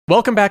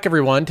Welcome back,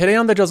 everyone. Today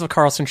on the Joseph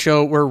Carlson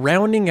Show, we're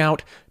rounding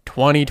out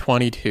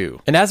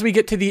 2022. And as we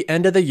get to the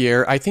end of the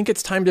year, I think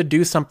it's time to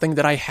do something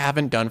that I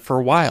haven't done for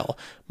a while.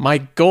 My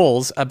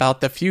goals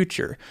about the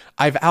future.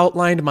 I've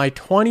outlined my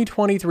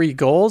 2023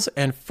 goals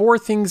and 4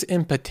 things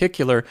in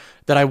particular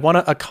that I want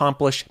to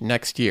accomplish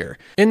next year.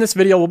 In this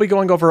video, we'll be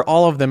going over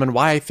all of them and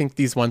why I think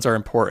these ones are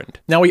important.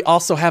 Now, we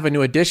also have a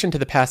new addition to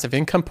the passive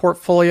income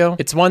portfolio.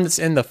 It's one that's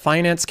in the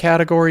finance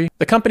category.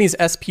 The company's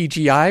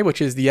SPGI,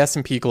 which is the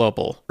S&P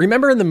Global.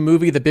 Remember in the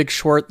movie The Big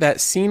Short, that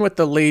scene with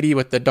the lady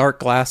with the dark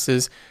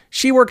glasses?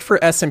 She worked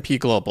for S&P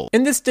Global,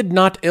 and this did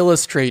not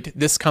illustrate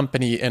this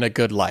company in a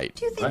good light.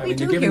 Do you think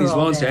You're giving these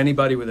loans to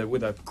anybody with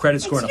a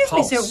credit score and a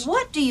pulse. Excuse me, sir,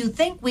 what do you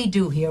think we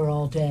do here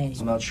all day?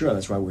 I'm not sure.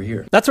 That's why we're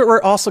here. That's what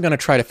we're also going to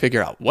try to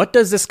figure out. What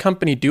does this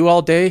company do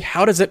all day?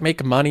 How does it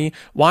make money?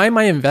 Why am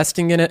I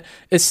investing in it?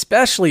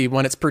 Especially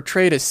when it's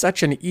portrayed as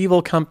such an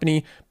evil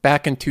company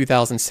back in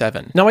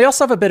 2007. Now, I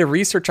also have a bit of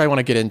research I want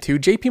to get into.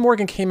 JP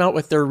Morgan came out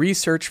with their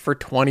research for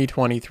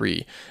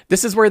 2023.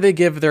 This is where they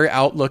give their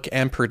outlook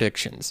and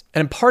predictions.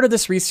 And part of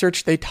this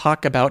research, they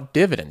talk about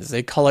dividends.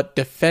 They call it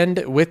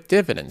defend with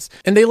dividends.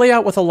 And they lay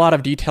out with a lot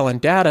of detail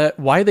and data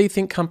why they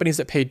think companies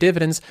that pay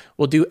dividends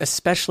will do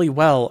especially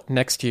well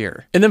next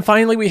year. And then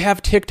finally, we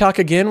have TikTok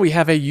again. We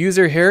have a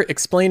user here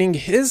explaining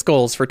his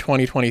goals for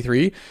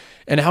 2023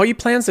 and how he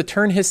plans to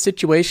turn his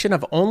situation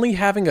of only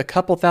having a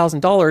couple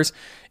 $1,000s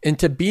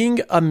into being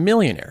a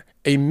millionaire,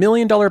 $1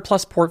 million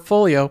plus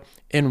portfolio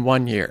in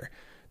 1 year.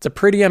 It's a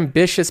pretty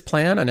ambitious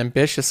plan, an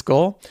ambitious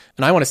goal,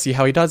 and I want to see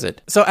how he does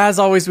it. So as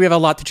always, we have a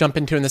lot to jump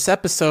into in this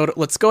episode.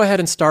 Let's go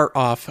ahead and start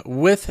off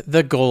with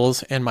the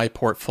goals and my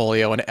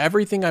portfolio and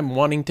everything I'm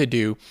wanting to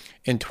do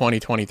in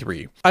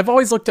 2023. I've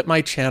always looked at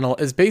my channel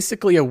as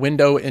basically a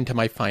window into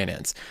my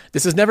finance.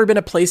 This has never been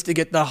a place to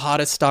get the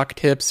hottest stock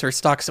tips or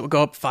stocks that will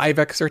go up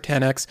 5x or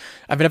 10x.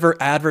 I've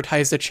never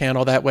advertised the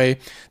channel that way.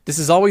 This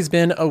has always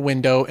been a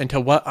window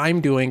into what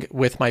I'm doing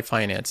with my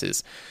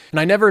finances. And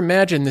I never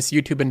imagined this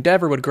YouTube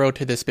endeavor would grow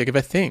to this big of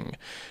a thing.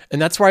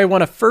 And that's where I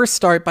want to first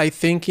start by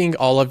thanking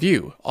all of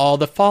you, all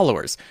the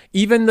followers,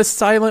 even the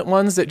silent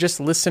ones that just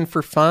listen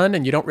for fun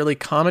and you don't really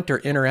comment or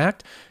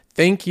interact.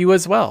 Thank you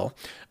as well.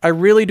 I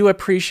really do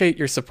appreciate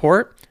your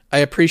support. I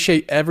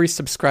appreciate every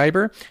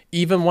subscriber,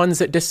 even ones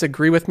that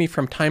disagree with me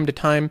from time to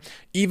time,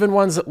 even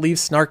ones that leave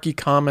snarky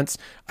comments.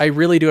 I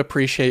really do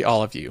appreciate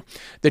all of you.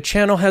 The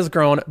channel has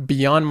grown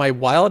beyond my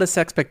wildest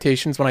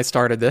expectations when I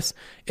started this.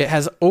 It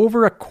has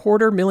over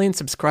 250,000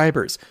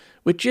 subscribers,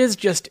 which is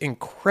just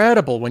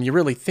incredible when you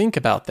really think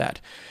about that.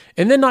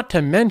 And then not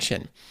to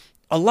mention,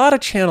 a lot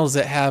of channels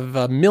that have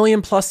 1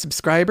 million plus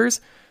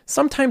subscribers,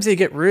 sometimes they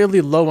get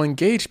really low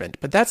engagement,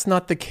 but that's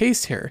not the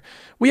case here.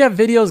 We have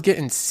videos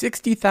getting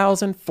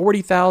 60,000,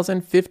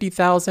 40,000,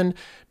 50,000.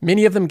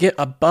 Many of them get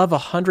above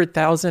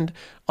 100,000.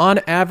 On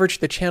average,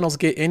 the channels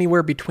get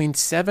anywhere between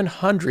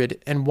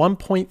 700 and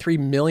 1.3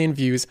 million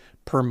views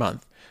per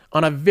month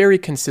on a very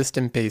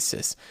consistent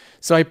basis.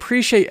 So I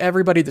appreciate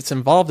everybody that's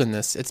involved in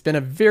this. It's been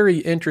a very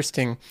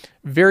interesting,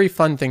 very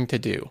fun thing to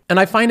do. And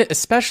I find it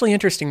especially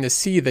interesting to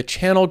see the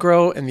channel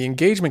grow and the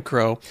engagement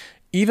grow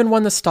even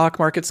when the stock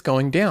market's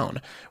going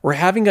down. We're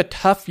having a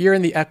tough year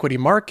in the equity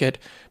market,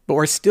 but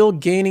we're still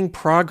gaining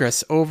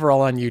progress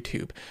overall on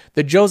YouTube.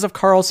 The Joseph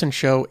Carlson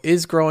Show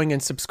is growing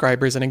in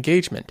subscribers and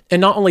engagement. And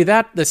not only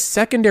that, the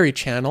secondary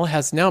channel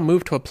has now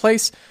moved to a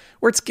place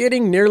where it's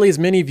getting nearly as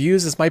many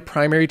views as my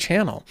primary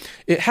channel.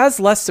 It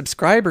has less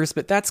subscribers,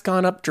 but that's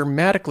gone up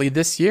dramatically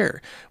this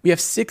year. We have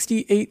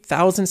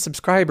 68,000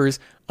 subscribers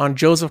on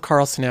Joseph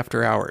Carlson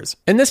After Hours.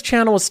 And this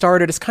channel was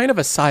started as kind of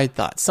a side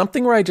thought,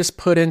 something where I just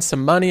put in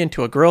some money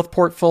into a growth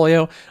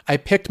portfolio. I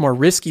picked more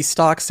risky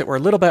stocks that were a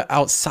little bit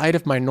outside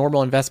of my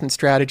normal investment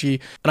strategy.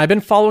 And I've been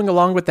following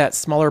along with that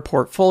smaller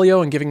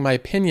portfolio and giving my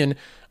opinion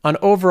on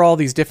overall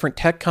these different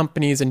tech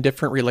companies and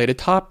different related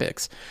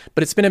topics.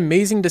 But it's been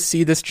amazing to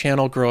see this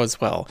channel grow as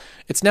well.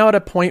 It's now at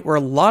a point where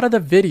a lot of the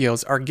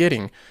videos are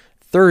getting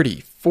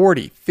 30,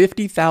 40,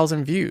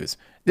 50,000 views.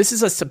 This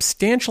is a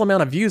substantial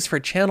amount of views for a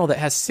channel that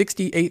has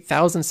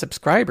 68,000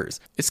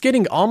 subscribers. It's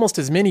getting almost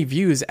as many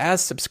views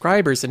as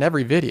subscribers in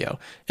every video,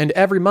 and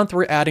every month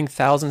we're adding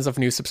thousands of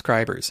new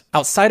subscribers.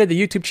 Outside of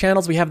the YouTube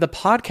channels, we have the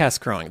podcast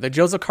growing, the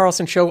Joseph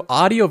Carlson Show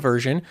audio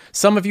version.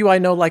 Some of you I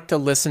know like to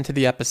listen to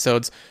the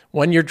episodes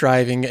when you're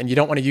driving and you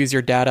don't want to use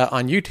your data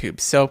on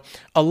YouTube. So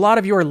a lot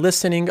of you are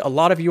listening, a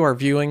lot of you are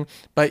viewing,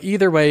 but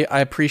either way,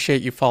 I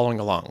appreciate you following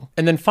along.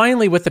 And then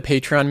finally with the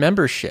Patreon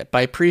membership,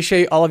 I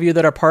appreciate all of you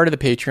that are part of the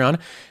Patreon.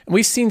 And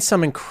we've seen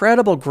some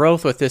incredible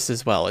growth with this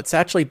as well. It's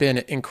actually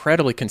been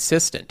incredibly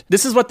consistent.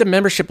 This is what the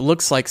membership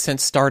looks like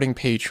since starting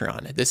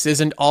Patreon. This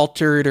isn't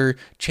altered or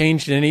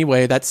changed in any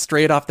way. That's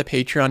straight off the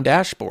Patreon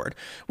dashboard.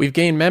 We've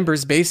gained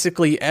members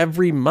basically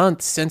every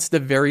month since the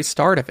very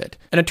start of it.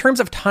 And in terms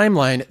of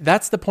timeline,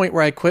 that's the point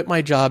where I quit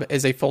my job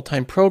as a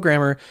full-time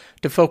programmer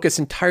to focus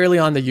entirely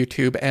on the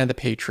YouTube and the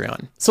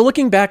Patreon. So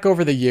looking back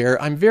over the year,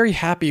 I'm very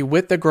happy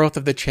with the growth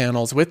of the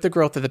channels, with the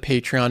growth of the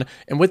Patreon,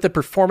 and with the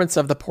performance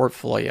of the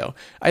portfolio.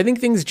 I think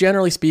things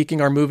generally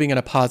speaking are moving in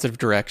a positive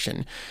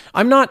direction.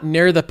 I'm not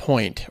near the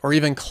point, or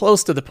even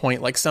close to the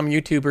point like some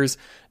YouTubers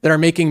that are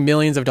making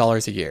millions of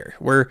dollars a year.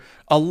 We're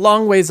a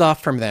long ways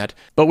off from that,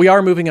 but we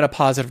are moving in a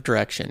positive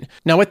direction.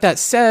 Now, with that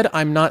said,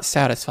 I'm not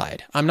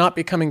satisfied. I'm not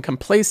becoming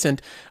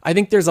complacent. I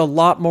think there's a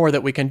lot more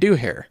that we can do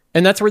here.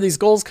 And that's where these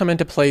goals come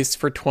into place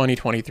for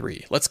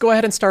 2023. Let's go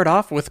ahead and start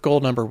off with goal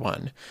number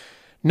one.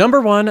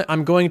 Number one,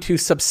 I'm going to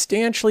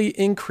substantially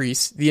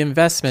increase the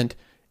investment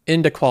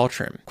into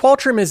Qualtrim.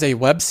 Qualtrim is a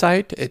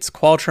website. It's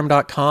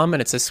qualtrim.com,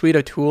 and it's a suite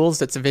of tools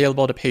that's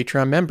available to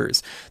Patreon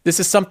members. This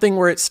is something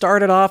where it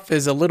started off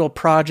as a little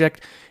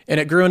project and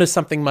it grew into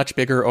something much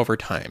bigger over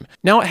time.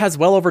 Now it has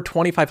well over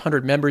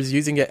 2,500 members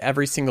using it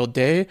every single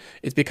day.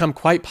 It's become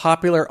quite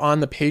popular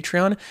on the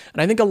Patreon,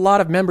 and I think a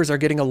lot of members are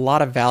getting a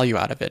lot of value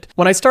out of it.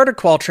 When I started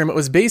Qualtrim, it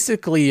was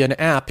basically an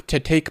app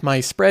to take my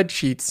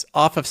spreadsheets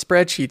off of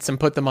spreadsheets and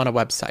put them on a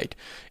website.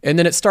 And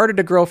then it started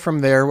to grow from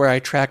there, where I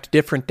tracked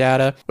different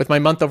data with my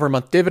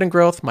month-over-month dividend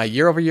growth, my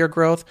year-over-year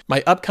growth,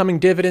 my upcoming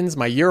dividends,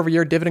 my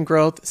year-over-year dividend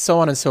growth, so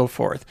on and so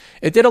forth.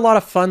 It did a lot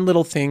of fun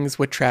little things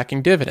with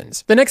tracking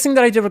dividends. The next thing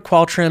that I did with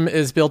Qualtrim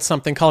is build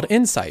something called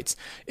Insights.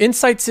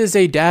 Insights is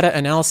a data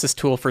analysis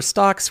tool for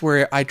stocks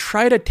where I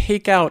try to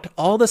take out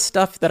all the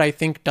stuff that I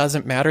think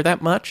doesn't matter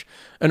that much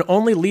and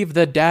only leave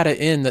the data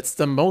in that's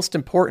the most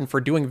important for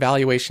doing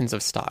valuations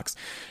of stocks.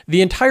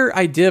 The entire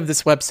idea of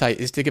this website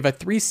is to give a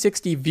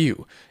 360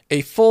 view,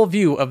 a full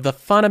view of the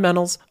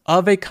fundamentals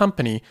of a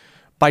company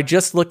by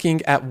just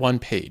looking at one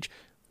page.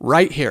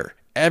 Right here.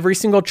 Every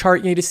single chart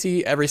you need to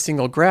see, every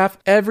single graph,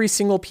 every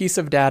single piece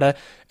of data,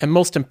 and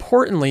most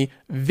importantly,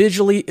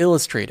 visually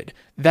illustrated.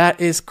 That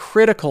is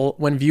critical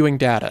when viewing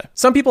data.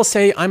 Some people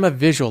say I'm a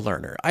visual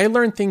learner. I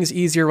learn things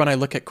easier when I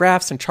look at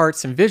graphs and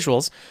charts and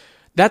visuals.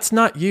 That's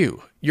not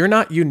you. You're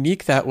not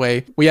unique that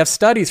way. We have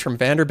studies from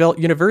Vanderbilt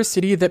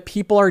University that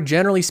people are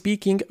generally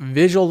speaking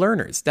visual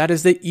learners. That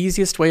is the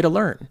easiest way to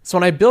learn. So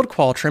when I build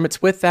Qualtrim,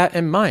 it's with that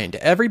in mind.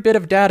 Every bit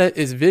of data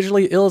is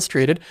visually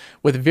illustrated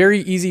with very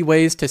easy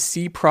ways to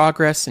see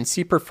progress and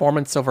see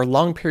performance over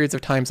long periods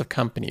of times of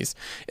companies.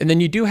 And then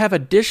you do have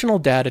additional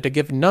data to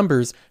give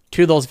numbers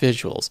to those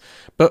visuals.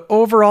 But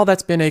overall,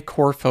 that's been a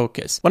core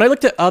focus. When I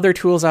looked at other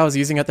tools I was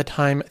using at the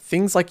time,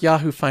 things like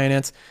Yahoo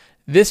Finance,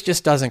 this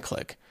just doesn't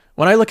click.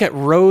 When I look at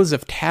rows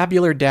of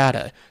tabular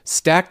data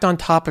stacked on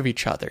top of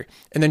each other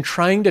and then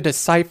trying to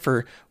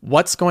decipher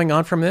what's going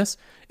on from this,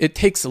 it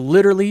takes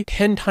literally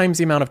 10 times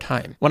the amount of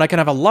time when I can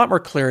have a lot more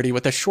clarity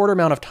with a shorter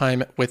amount of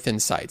time with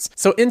Insights.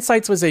 So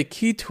Insights was a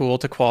key tool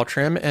to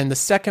Qualtrim and the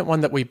second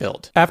one that we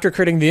built. After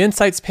creating the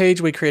Insights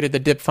page, we created the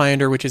Dip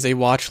Finder, which is a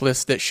watch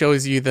list that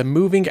shows you the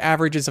moving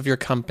averages of your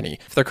company,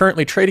 if they're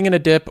currently trading in a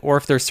dip or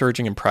if they're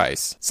surging in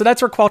price. So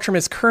that's where Qualtrim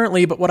is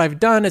currently, but what I've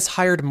done is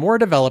hired more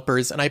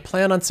developers and I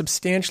plan on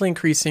substantially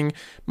increasing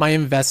my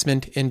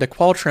investment into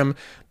Qualtrim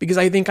because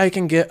I think I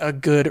can get a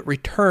good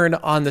return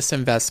on this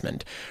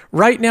investment.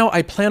 Right now,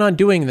 I plan on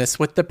doing this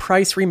with the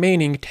price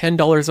remaining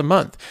 $10 a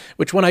month,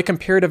 which when I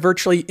compare to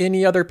virtually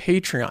any other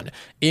Patreon,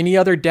 any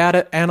other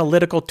data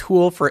analytical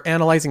tool for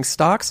analyzing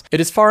stocks, it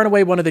is far and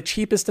away one of the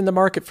cheapest in the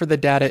market for the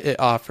data it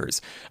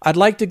offers. I'd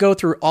like to go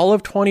through all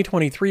of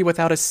 2023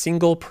 without a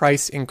single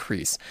price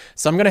increase.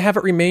 So I'm going to have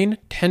it remain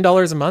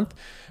 $10 a month.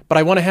 But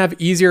I want to have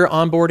easier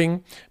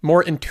onboarding,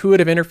 more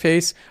intuitive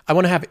interface. I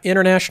want to have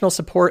international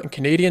support and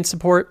Canadian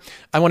support.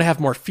 I want to have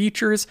more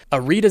features, a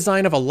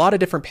redesign of a lot of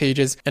different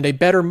pages, and a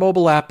better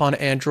mobile app on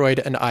Android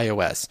and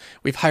iOS.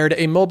 We've hired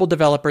a mobile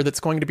developer that's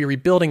going to be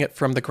rebuilding it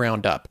from the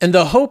ground up. And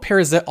the hope here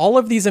is that all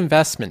of these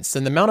investments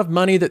and the amount of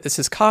money that this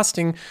is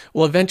costing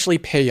will eventually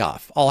pay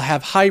off. I'll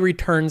have high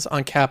returns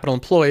on capital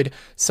employed,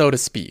 so to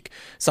speak.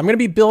 So I'm going to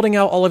be building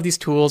out all of these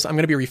tools. I'm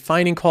going to be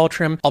refining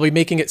Qualtrim. I'll be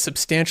making it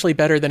substantially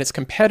better than its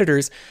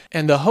competitors.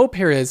 And the hope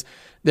here is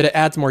that it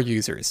adds more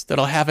users, that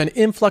I'll have an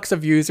influx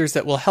of users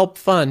that will help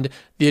fund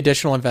the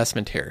additional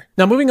investment here.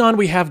 Now, moving on,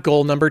 we have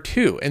goal number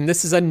 2, and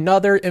this is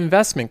another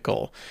investment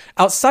goal.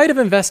 Outside of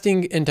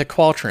investing into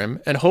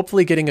Qualtrim and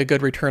hopefully getting a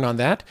good return on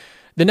that,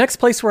 the next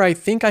place where I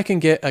think I can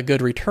get a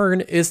good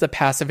return is the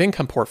passive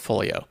income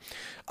portfolio.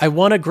 I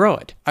want to grow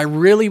it. I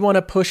really want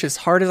to push as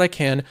hard as I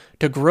can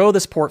to grow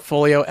this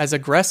portfolio as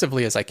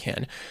aggressively as I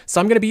can. So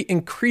I'm going to be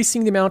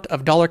increasing the amount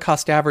of dollar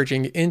cost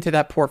averaging into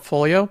that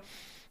portfolio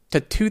to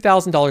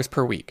 $2,000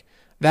 per week.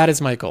 That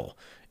is my goal.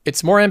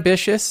 It's more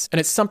ambitious, and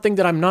it's something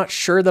that I'm not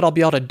sure that I'll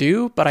be able to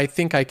do, but I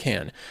think I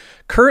can.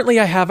 Currently,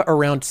 I have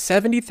around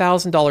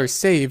 $70,000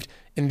 saved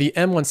in the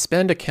M1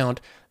 Spend account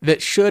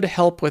that should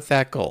help with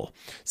that goal.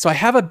 So I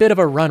have a bit of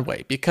a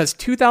runway because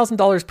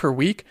 $2,000 per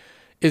week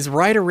is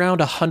right around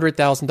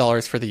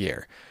 $100,000 for the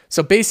year.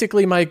 So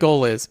basically my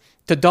goal is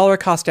to dollar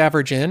cost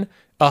average in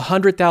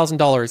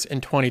 $100,000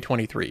 in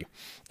 2023.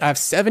 I have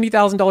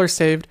 $70,000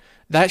 saved.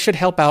 That should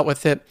help out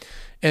with it.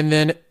 And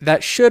then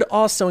that should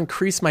also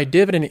increase my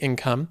dividend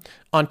income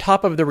on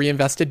top of the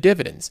reinvested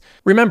dividends.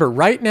 Remember,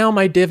 right now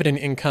my dividend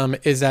income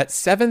is at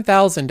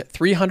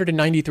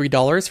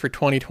 $7,393 for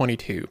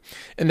 2022,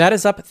 and that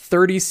is up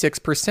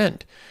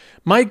 36%.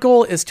 My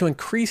goal is to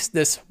increase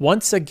this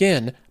once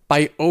again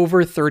by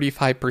over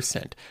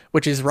 35%,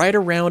 which is right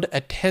around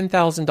a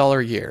 $10,000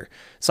 a year.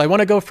 So I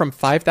want to go from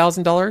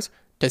 $5,000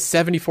 to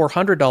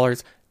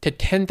 $7,400 to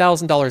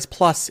 $10,000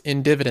 plus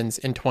in dividends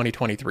in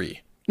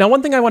 2023. Now,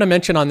 one thing I want to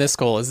mention on this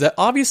goal is that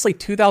obviously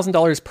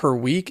 $2,000 per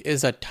week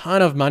is a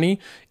ton of money.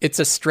 It's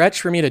a stretch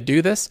for me to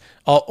do this.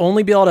 I'll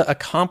only be able to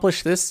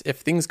accomplish this if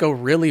things go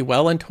really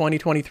well in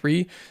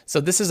 2023. So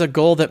this is a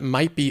goal that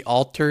might be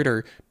altered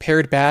or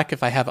pared back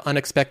if I have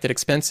unexpected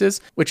expenses,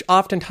 which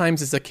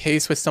oftentimes is the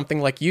case with something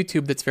like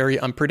YouTube that's very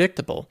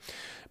unpredictable.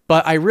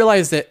 But I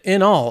realize that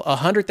in all,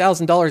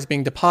 $100,000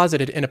 being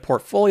deposited in a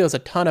portfolio is a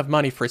ton of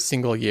money for a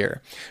single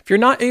year. If you're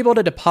not able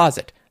to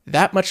deposit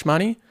that much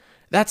money,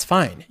 that's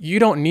fine. You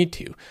don't need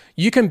to.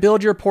 You can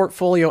build your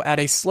portfolio at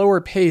a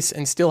slower pace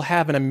and still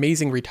have an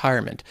amazing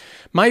retirement.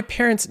 My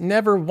parents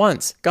never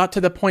once got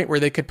to the point where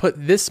they could put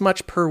this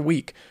much per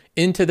week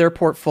into their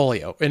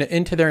portfolio and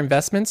into their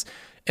investments,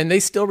 and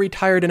they still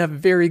retired in a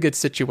very good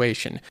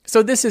situation.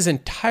 So this is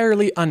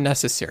entirely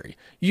unnecessary.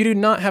 You do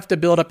not have to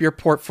build up your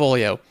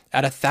portfolio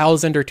at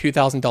 $1,000 or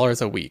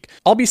 $2,000 a week.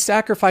 I'll be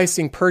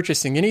sacrificing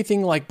purchasing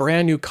anything like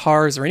brand new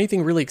cars or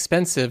anything really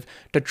expensive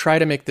to try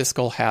to make this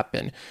goal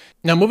happen.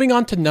 Now, moving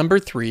on to number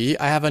 3,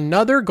 I have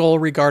another goal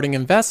regarding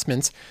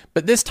investments,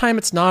 but this time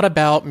it's not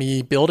about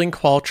me building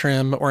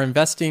Qualtrim or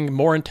investing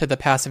more into the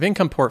passive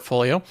income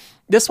portfolio.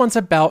 This one's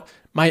about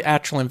my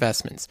actual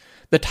investments,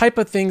 the type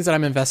of things that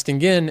I'm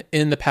investing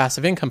in the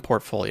passive income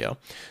portfolio.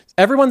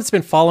 Everyone that's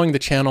been following the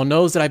channel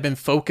knows that I've been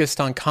focused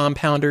on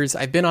compounders.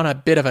 I've been on a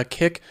bit of a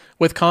kick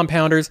with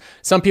compounders.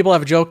 Some people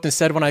have joked and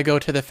said when I go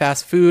to the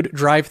fast food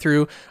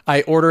drive-thru,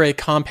 I order a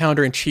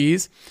compounder and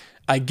cheese.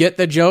 I get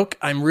the joke.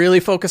 I'm really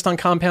focused on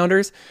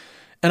compounders,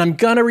 and I'm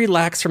gonna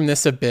relax from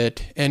this a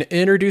bit and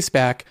introduce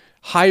back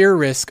higher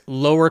risk,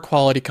 lower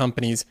quality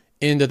companies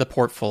into the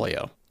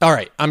portfolio. All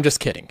right, I'm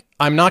just kidding.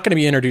 I'm not going to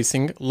be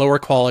introducing lower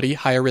quality,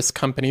 higher risk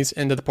companies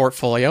into the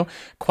portfolio.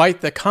 Quite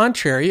the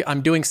contrary,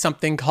 I'm doing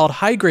something called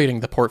high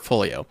grading the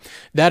portfolio.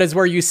 That is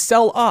where you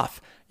sell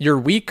off your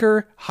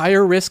weaker,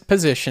 higher risk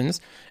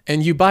positions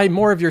and you buy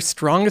more of your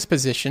strongest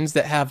positions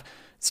that have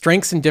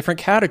strengths in different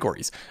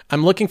categories.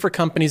 I'm looking for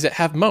companies that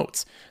have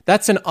moats.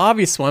 That's an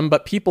obvious one,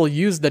 but people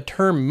use the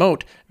term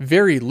moat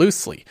very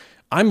loosely.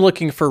 I'm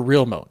looking for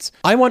real moats.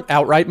 I want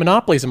outright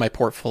monopolies in my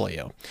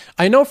portfolio.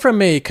 I know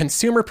from a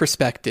consumer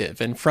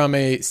perspective and from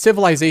a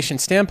civilization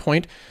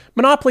standpoint,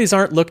 monopolies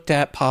aren't looked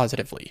at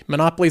positively.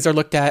 Monopolies are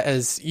looked at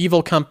as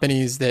evil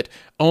companies that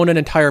own an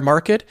entire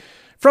market.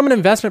 From an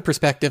investment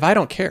perspective, I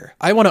don't care.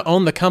 I want to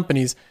own the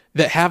companies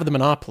that have the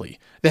monopoly.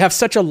 They have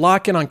such a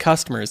lock-in on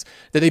customers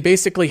that they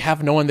basically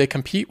have no one they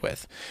compete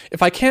with.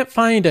 If I can't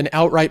find an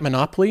outright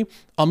monopoly,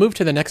 I'll move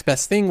to the next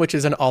best thing, which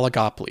is an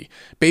oligopoly.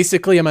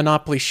 Basically a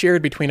monopoly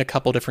shared between a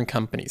couple different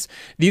companies.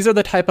 These are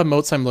the type of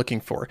moats I'm looking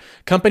for.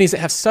 Companies that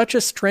have such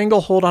a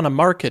stranglehold on a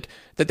market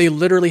that they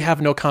literally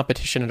have no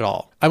competition at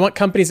all. I want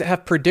companies that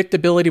have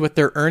predictability with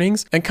their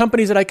earnings and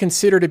companies that I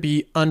consider to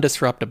be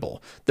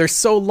undisruptible. They're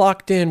so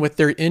locked in with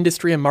their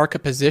industry and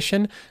market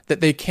position that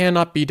they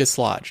cannot be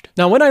dislodged.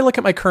 Now, when I look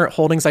at my current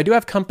holdings, I do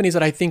have companies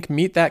that I think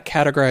meet that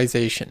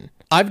categorization.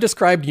 I've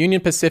described Union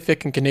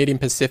Pacific and Canadian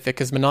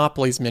Pacific as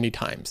monopolies many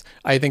times.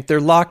 I think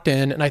they're locked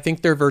in and I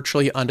think they're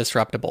virtually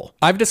undisruptible.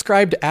 I've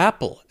described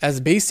Apple as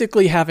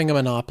basically having a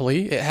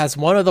monopoly. It has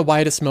one of the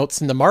widest moats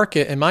in the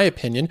market, in my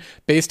opinion,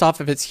 based off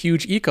of its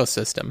huge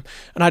ecosystem.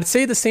 And I'd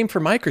say the same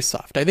for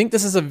Microsoft. I think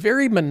this is a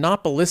very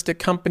monopolistic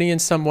company in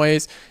some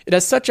ways. It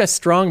has such a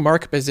strong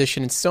market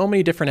position in so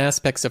many different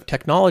aspects of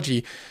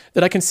technology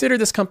that I consider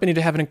this company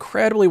to have an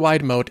incredibly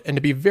wide moat and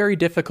to be very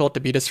difficult to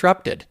be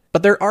disrupted.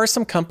 But there are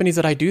some companies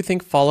that I do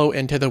think follow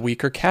into the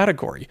weaker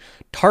category,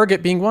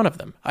 Target being one of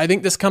them. I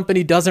think this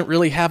company doesn't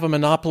really have a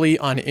monopoly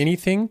on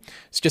anything.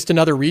 It's just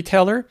another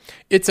retailer.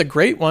 It's a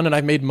great one and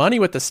I've made money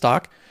with the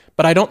stock,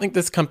 but I don't think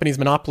this company's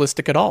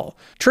monopolistic at all.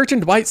 Church &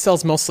 Dwight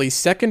sells mostly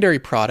secondary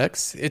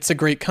products. It's a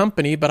great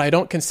company, but I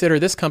don't consider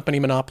this company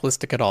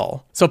monopolistic at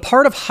all. So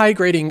part of high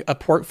grading a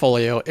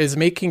portfolio is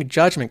making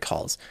judgment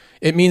calls.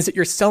 It means that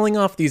you're selling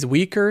off these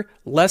weaker,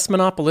 less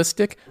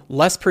monopolistic,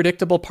 less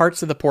predictable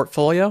parts of the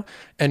portfolio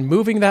and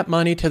moving that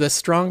money to the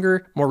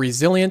stronger, more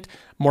resilient,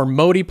 more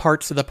moaty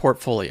parts of the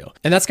portfolio.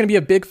 And that's going to be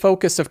a big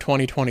focus of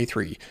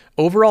 2023.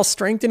 Overall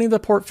strengthening the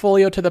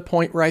portfolio to the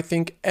point where I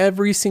think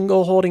every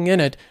single holding in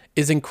it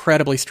is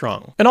incredibly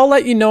strong. And I'll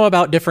let you know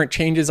about different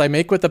changes I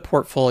make with the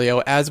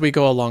portfolio as we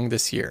go along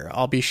this year.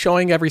 I'll be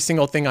showing every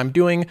single thing I'm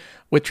doing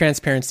with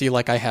transparency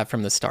like I have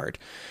from the start.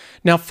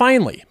 Now,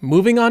 finally,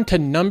 moving on to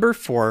number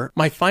 4,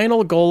 my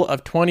final goal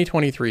of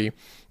 2023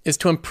 is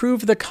to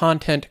improve the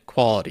content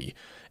quality.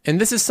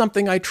 And this is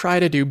something I try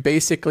to do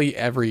basically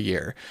every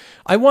year.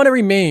 I want to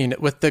remain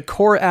with the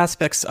core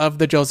aspects of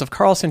the Joseph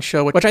Carlson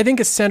Show, which I think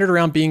is centered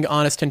around being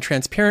honest and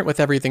transparent with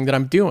everything that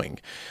I'm doing.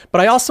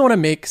 But I also want to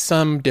make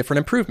some different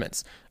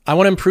improvements. I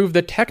want to improve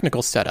the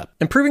technical setup.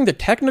 Improving the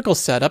technical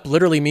setup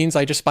literally means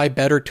I just buy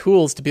better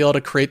tools to be able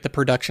to create the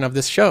production of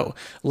this show.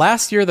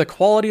 Last year, the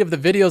quality of the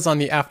videos on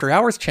the After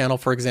Hours channel,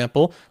 for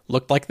example,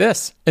 looked like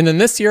this. And then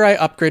this year, I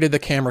upgraded the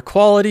camera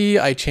quality,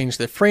 I changed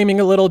the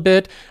framing a little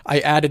bit, I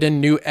added in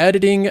new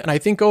editing, and I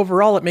think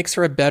overall it makes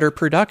for a better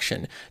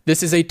production.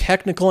 This is a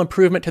technical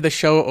improvement to the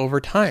show over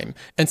time,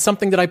 and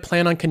something that I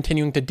plan on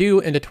continuing to do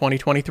into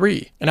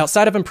 2023. And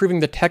outside of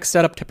improving the tech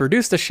setup to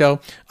produce the show,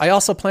 I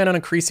also plan on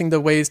increasing the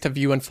ways to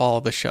view and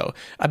follow the show.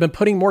 I've been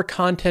putting more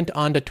content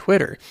onto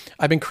Twitter.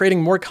 I've been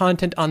creating more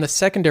content on the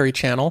secondary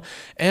channel,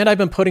 and I've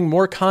been putting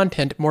more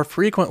content more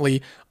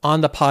frequently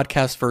on the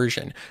podcast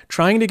version,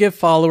 trying to give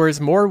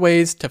followers more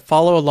ways to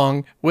follow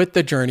along with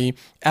the journey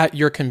at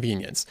your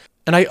convenience.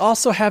 And I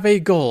also have a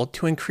goal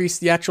to increase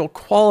the actual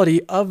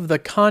quality of the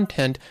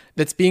content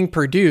that's being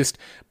produced,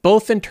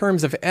 both in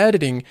terms of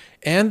editing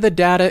and the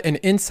data and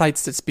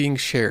insights that's being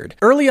shared.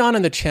 Early on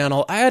in the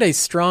channel, I had a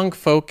strong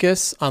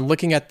focus on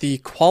looking at the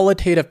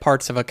qualitative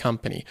parts of a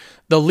company,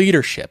 the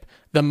leadership,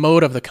 the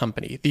mode of the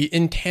company, the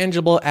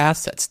intangible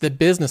assets, the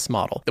business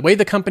model, the way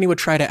the company would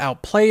try to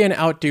outplay and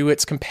outdo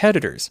its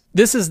competitors.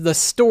 This is the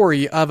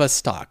story of a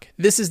stock.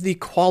 This is the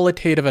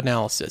qualitative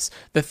analysis,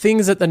 the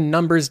things that the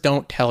numbers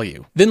don't tell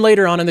you. Then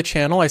later on in the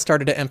channel, I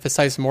started to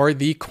emphasize more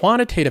the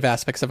quantitative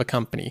aspects of a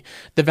company,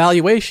 the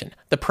valuation,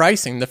 the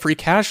pricing, the free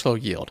cash flow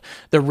yield,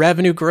 the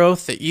revenue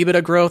growth, the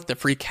EBITDA growth, the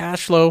free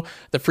cash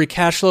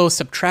flow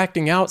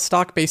subtracting out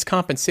stock-based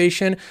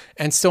compensation,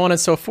 and so on and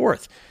so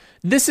forth.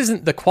 This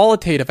isn't the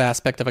qualitative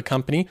aspect of a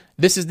company.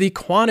 This is the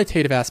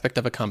quantitative aspect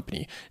of a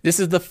company. This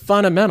is the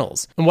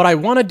fundamentals. And what I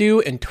want to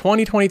do in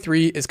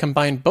 2023 is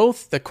combine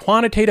both the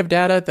quantitative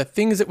data, the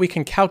things that we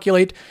can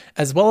calculate,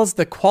 as well as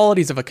the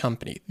qualities of a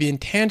company, the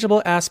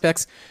intangible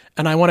aspects,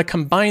 and I want to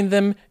combine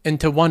them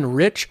into one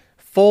rich,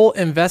 full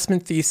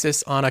investment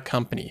thesis on a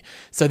company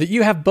so that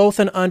you have both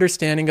an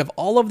understanding of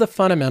all of the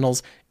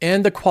fundamentals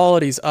and the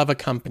qualities of a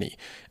company.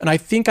 And I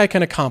think I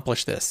can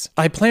accomplish this.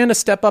 I plan to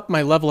step up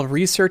my level of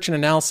research and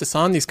analysis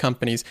on these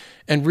companies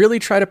and really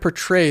try to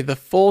portray the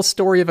full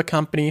story of a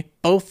company,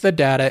 both the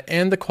data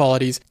and the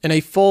qualities, in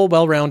a full,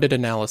 well-rounded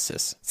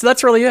analysis. So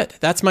that's really it.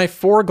 That's my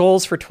 4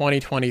 goals for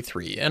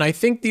 2023. And I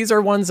think these are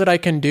ones that I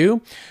can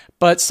do,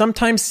 but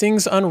sometimes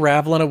things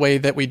unravel in a way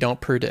that we don't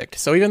predict.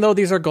 So even though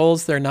these are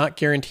goals, they're not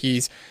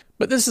guarantees,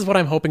 but this is what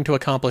I'm hoping to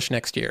accomplish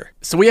next year.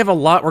 So we have a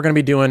lot we're going to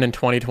be doing in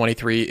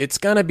 2023. It's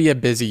going to be a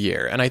busy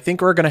year, and I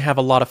think we're going to have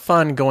a lot of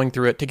fun going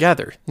through it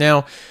together.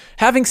 Now,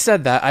 having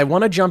said that, I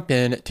want to jump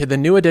in to the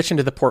new addition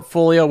to the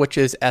portfolio, which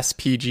is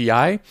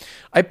SPGI.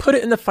 I put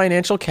it in the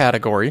financial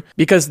category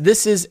because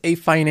this is a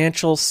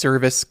financial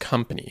service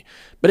company.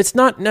 But it's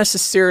not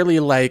necessarily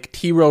like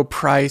T. Rowe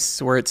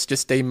Price, where it's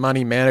just a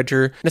money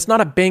manager, and it's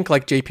not a bank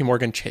like JP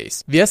Morgan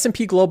Chase. The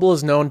S&P Global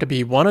is known to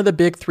be one of the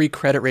big 3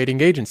 credit rating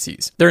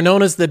agencies. They're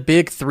known as the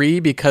Big 3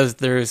 because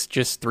there's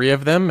just 3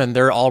 of them, and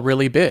they're all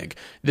really big.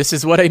 This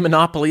is what a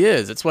monopoly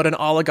is. It's what an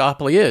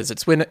oligopoly is.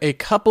 It's when a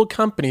couple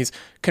companies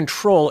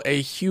control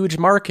a huge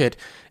market,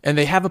 and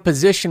they have a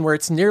position where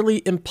it's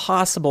nearly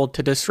impossible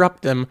to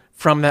disrupt them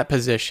from that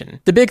position.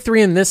 The big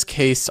 3 in this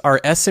case are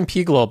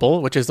S&P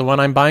Global, which is the one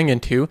I'm buying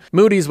into,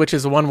 Moody's, which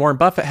is the one Warren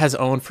Buffett has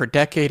owned for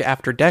decade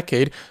after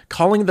decade,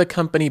 calling the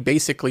company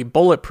basically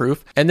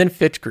bulletproof, and then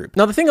Fitch Group.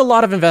 Now, the thing a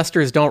lot of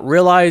investors don't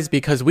realize,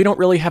 because we don't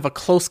really have a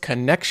close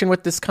connection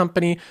with this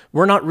company,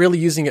 we're not really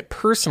using it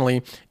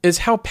personally, is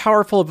how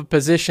powerful of a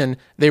position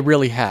they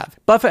really have.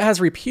 Buffett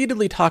has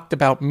repeatedly talked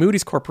about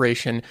Moody's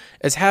Corporation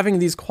as having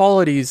these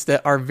qualities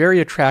that are very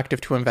attractive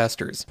to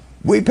investors.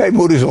 We pay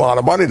Moody's a lot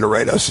of money to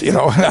rate us.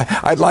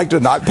 I'd like to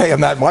not pay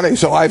them that money.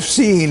 So I've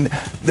seen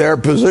their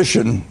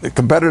position, the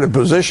competitive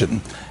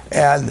position,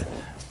 and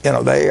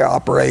they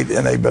operate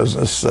in a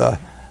business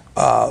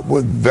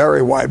with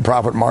very wide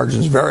profit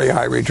margins, very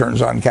high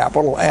returns on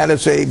capital, and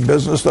it's a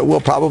business that will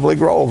probably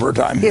grow over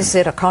time. Is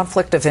it a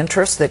conflict of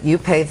interest that you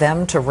pay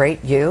them to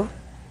rate you?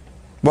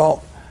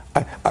 Well,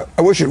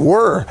 I wish it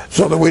were,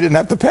 so that we didn't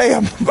have to pay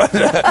them. But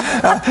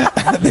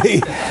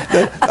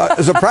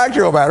as a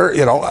practical matter,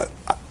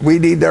 we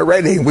need their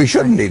rating. We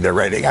shouldn't need their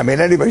rating. I mean,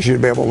 anybody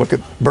should be able to look at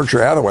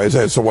Berkshire Hathaway and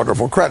say it's a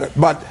wonderful credit.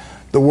 But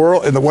the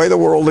world, in the way the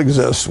world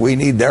exists, we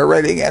need their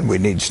rating and we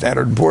need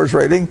Standard & Poor's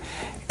rating,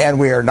 and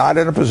we are not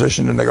in a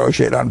position to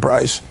negotiate on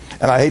price.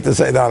 And I hate to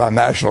say that on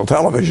national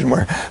television,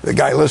 where the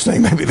guy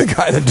listening may be the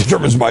guy that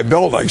determines my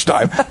bill next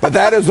time. But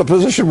that is the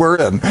position we're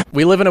in.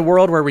 We live in a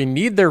world where we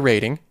need their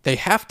rating, they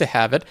have to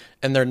have it,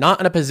 and they're not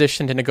in a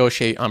position to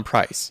negotiate on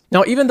price.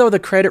 Now, even though the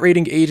credit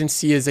rating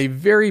agency is a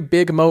very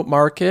big moat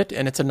market,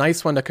 and it's a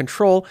nice one to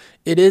control,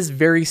 it is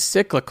very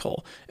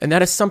cyclical. And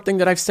that is something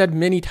that I've said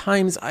many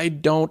times I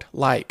don't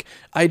like.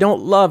 I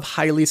don't love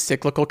highly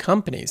cyclical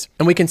companies.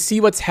 And we can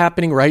see what's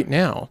happening right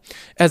now.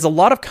 As a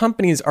lot of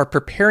companies are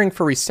preparing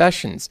for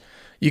recessions,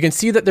 you can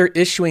see that they're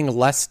issuing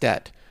less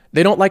debt.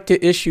 They don't like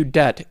to issue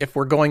debt if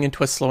we're going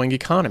into a slowing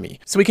economy.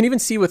 So we can even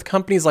see with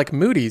companies like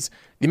Moody's,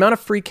 the amount of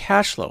free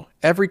cash flow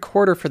every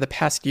quarter for the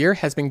past year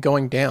has been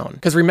going down.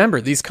 Because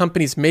remember, these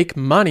companies make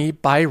money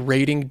by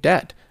rating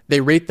debt.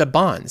 They rate the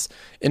bonds.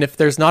 And if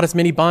there's not as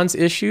many bonds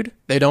issued,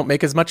 they don't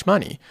make as much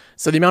money.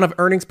 So the amount of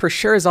earnings per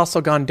share has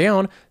also gone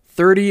down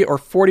 30 or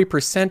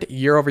 40%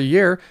 year over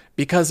year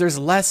because there's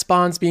less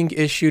bonds being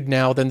issued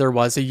now than there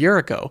was a year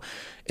ago.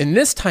 In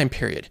this time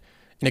period,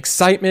 in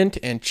excitement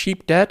and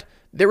cheap debt,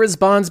 there was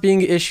bonds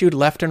being issued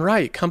left and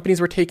right.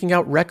 Companies were taking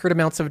out record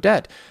amounts of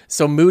debt.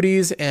 So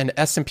Moody's and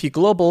S&P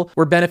Global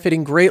were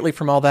benefiting greatly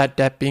from all that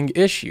debt being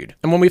issued.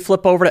 And when we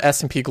flip over to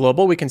S&P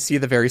Global, we can see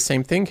the very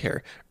same thing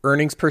here.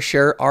 Earnings per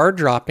share are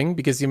dropping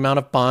because the amount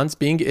of bonds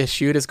being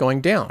issued is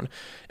going down.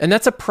 And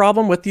that's a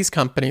problem with these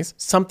companies,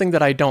 something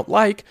that I don't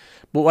like.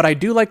 But what I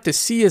do like to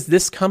see is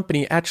this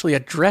company actually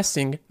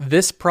addressing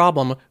this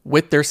problem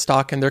with their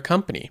stock and their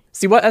company.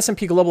 See, what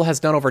S&P Global has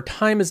done over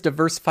time is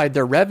diversified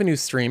their revenue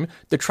stream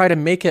to try to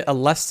make it a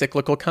less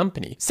cyclical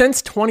company.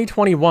 Since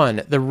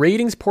 2021, the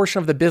ratings portion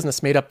of the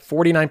business made up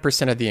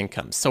 49% of the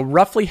income. So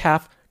roughly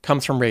half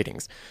comes from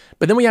ratings.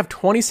 But then we have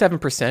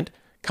 27%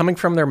 coming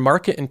from their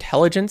market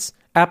intelligence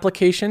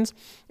applications.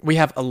 We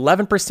have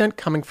 11%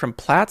 coming from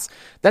Platts.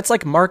 That's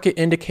like market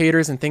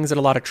indicators and things that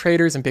a lot of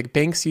traders and big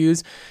banks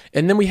use.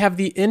 And then we have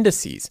the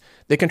indices.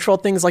 They control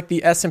things like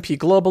the S&P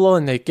Global,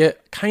 and they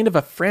get kind of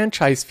a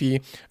franchise fee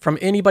from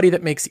anybody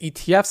that makes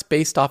ETFs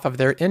based off of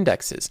their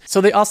indexes.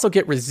 So they also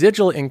get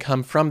residual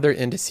income from their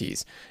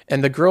indices.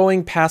 And the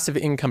growing passive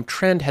income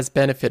trend has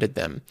benefited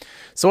them.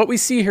 So what we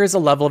see here is a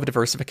level of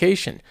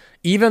diversification.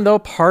 Even though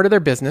part of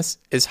their business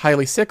is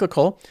highly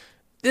cyclical,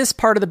 this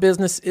part of the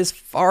business is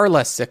far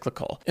less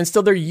cyclical. And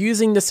still they're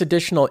using this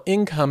additional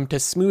income to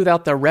smooth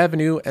out the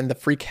revenue and the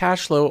free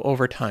cash flow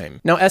over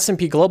time. Now,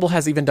 S&P Global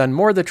has even done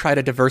more to try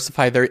to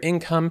diversify their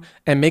income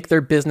and make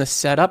their business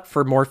set up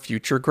for more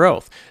future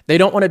growth. They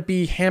don't want to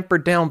be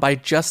hampered down by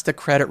just the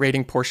credit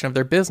rating portion of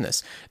their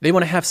business. They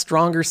want to have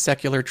stronger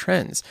secular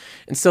trends.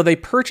 And so they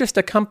purchased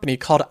a company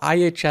called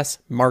IHS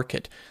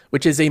Markit,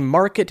 which is a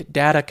market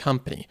data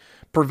company,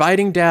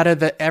 providing data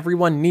that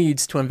everyone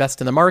needs to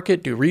invest in the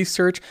market, do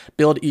research,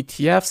 build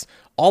ETFs,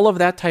 all of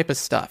that type of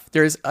stuff.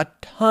 There's a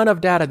ton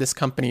of data this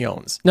company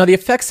owns. Now, the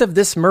effects of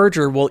this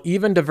merger will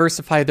even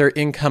diversify their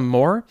income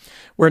more,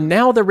 where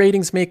now the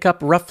ratings make up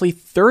roughly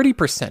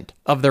 30%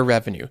 of their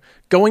revenue,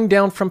 going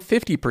down from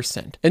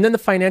 50%. And then the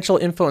financial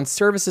info and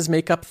services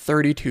make up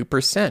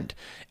 32%.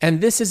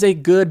 And this is a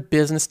good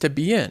business to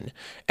be in.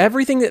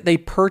 Everything that they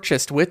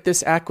purchased with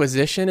this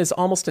acquisition is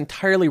almost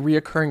entirely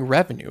reoccurring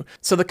revenue.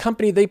 So the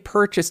company they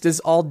purchased is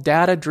all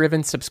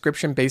data-driven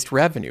subscription-based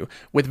revenue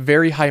with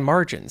very high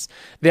margins.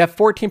 They have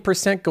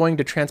 14% going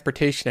to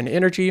transportation and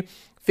energy,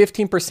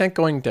 15%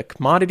 going to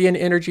commodity and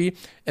energy,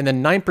 and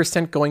then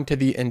 9% going to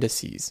the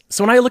indices.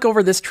 So when I look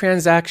over this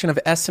transaction of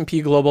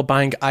S&P Global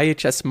buying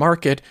IHS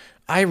Markit,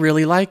 I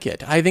really like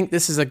it. I think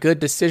this is a good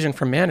decision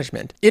for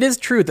management. It is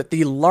true that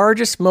the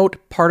largest moat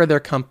part of their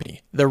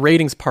company, the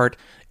ratings part,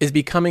 is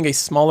becoming a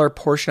smaller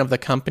portion of the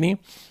company,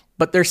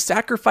 but they're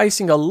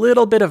sacrificing a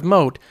little bit of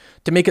moat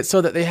to make it so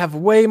that they have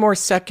way more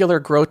secular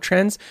growth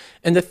trends,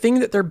 and the thing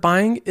that they're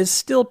buying is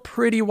still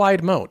pretty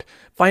wide moat.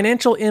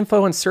 Financial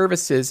info and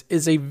services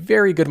is a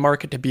very good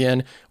market to be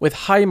in with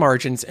high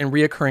margins and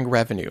reoccurring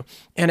revenue,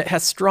 and it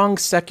has strong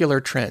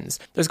secular trends.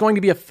 There's going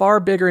to be a far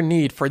bigger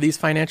need for these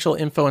financial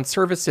info and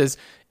services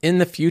in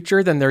the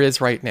future than there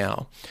is right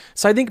now.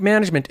 So I think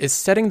management is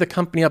setting the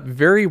company up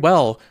very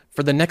well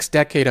for the next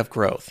decade of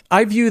growth.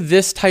 I view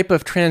this type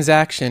of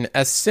transaction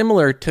as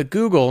similar to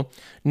Google,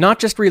 not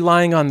just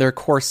relying on their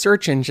core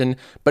search engine,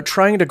 but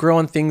trying to grow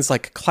in things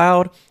like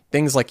cloud,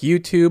 things like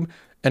YouTube,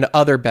 and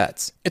other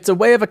bets. It's a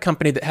way of a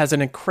company that has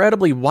an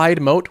incredibly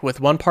wide moat with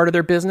one part of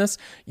their business,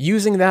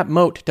 using that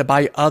moat to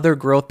buy other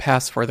growth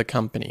paths for the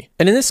company.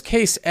 And in this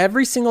case,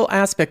 every single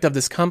aspect of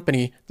this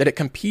company that it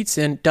competes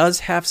in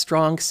does have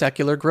strong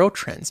secular growth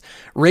trends.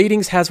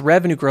 Ratings has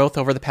revenue growth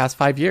over the past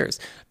 5 years.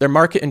 Their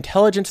market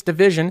intelligence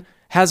division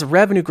has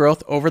revenue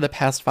growth over the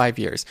past 5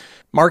 years.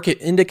 Market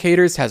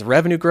Indicators has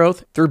revenue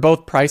growth through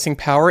both pricing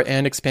power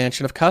and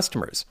expansion of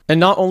customers. And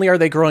not only are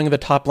they growing the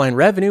top line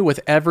revenue with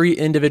every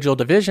individual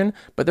division,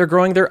 but they're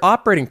growing their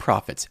operating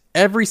profits.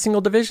 Every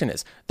single division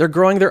is. They're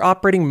growing their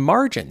operating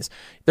margins.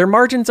 Their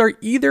margins are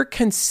either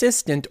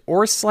consistent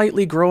or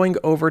slightly growing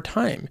over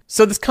time.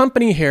 So this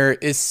company here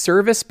is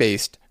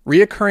service-based,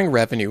 reoccurring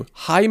revenue,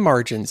 high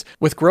margins,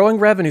 with growing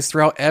revenues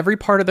throughout every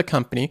part of the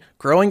company,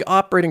 growing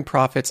operating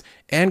profits,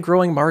 and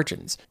growing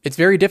margins. It's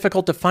very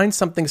difficult to find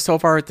something so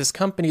far at this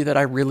company that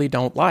I really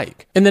don't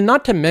like. And then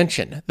not to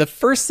mention, the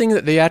first thing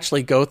that they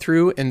actually go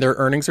through in their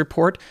earnings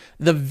report,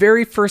 the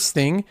very first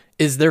thing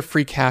is their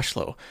free cash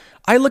flow.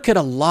 I look at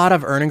a lot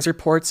of earnings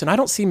reports and I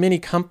don't see many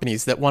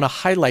companies that want to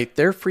highlight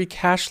their free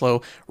cash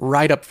flow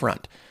right up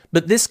front.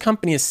 But this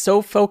company is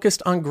so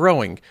focused on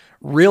growing,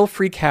 real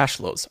free cash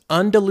flows,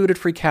 undiluted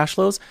free cash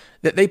flows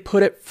that they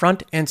put it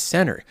front and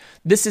center.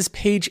 This is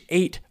page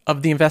 8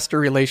 of the investor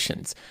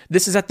relations.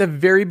 This is at the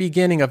very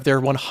beginning of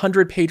their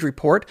 100-page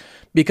report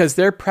because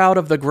they're proud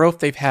of the growth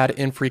they've had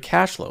in free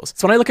cash flows.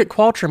 So when I look at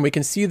Qualtrim, we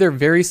can see their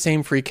very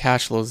same free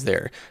cash flows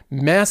there.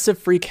 Massive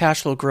free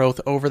cash flow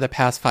growth over the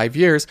past 5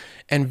 years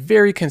and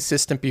very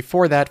consistent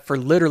before that for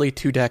literally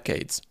 2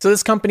 decades. So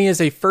this company is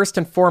a first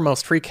and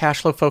foremost free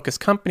cash flow focused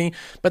company,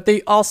 but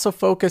they also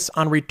focus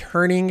on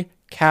returning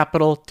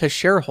capital to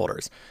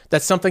shareholders.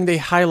 That's something they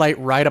highlight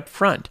right up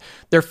front.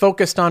 They're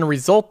focused on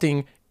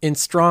resulting in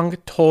strong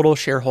total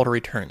shareholder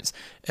returns.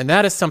 And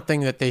that is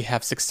something that they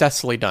have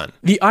successfully done.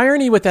 The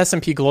irony with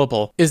S&P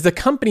Global is the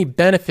company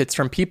benefits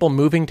from people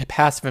moving to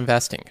passive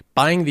investing,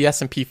 buying the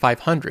S&P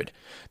 500.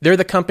 They're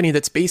the company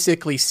that's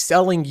basically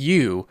selling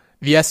you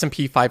the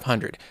S&P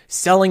 500,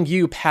 selling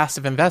you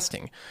passive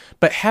investing.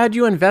 But had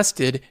you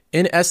invested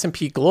in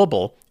S&P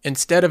Global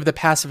instead of the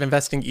passive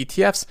investing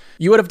ETFs,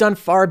 you would have done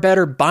far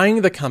better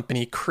buying the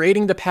company,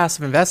 creating the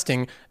passive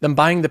investing, than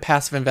buying the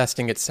passive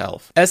investing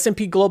itself.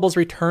 S&P Global's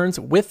returns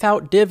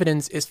without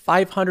dividends is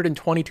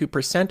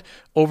 522%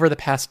 over the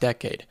past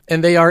decade.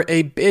 And they are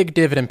a big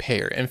dividend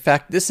payer. In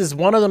fact, this is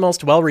one of the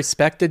most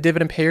well-respected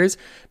dividend payers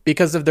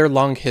because of their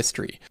long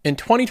history. In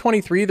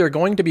 2023, they're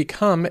going to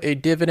become a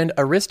dividend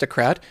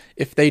aristocrat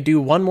if they do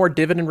one more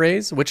dividend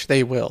raise, which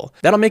they will.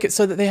 That'll make it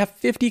so that they have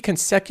 50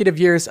 consecutive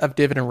years of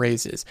dividend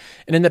raises.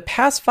 And in the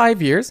past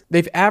 5 years,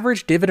 they've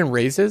averaged dividend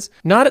raises,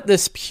 not at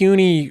this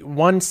puny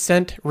 1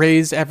 cent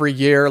raise every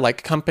year,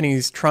 like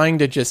companies trying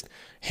to just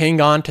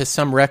hang on to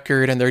some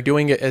record and they're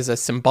doing it as a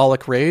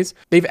symbolic raise.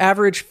 They've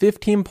averaged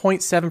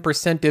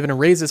 15.7% dividend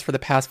raises for the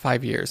past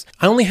 5 years.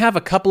 I only have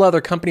a couple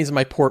other companies in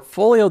my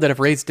portfolio that have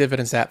raised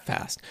dividends that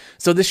fast.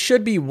 So this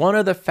should be one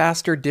of the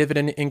faster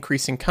dividend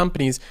increasing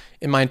companies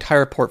in my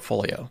entire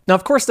portfolio. Now,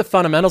 of course, the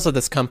fundamentals of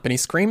this company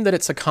scream that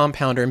it's a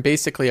compounder in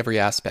basically every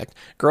aspect.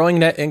 Growing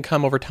net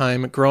income over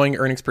time, growing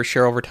earnings per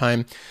share over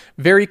time,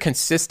 very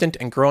consistent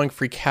and growing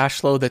free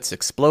cash flow that's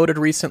exploded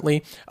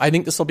recently. I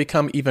think this will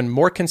become even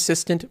more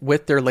consistent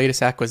with their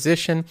latest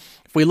acquisition.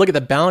 If we look at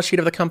the balance sheet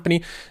of the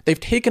company, they've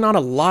taken on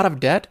a lot of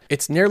debt.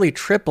 It's nearly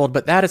tripled,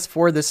 but that is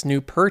for this new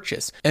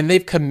purchase. And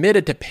they've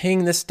committed to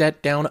paying this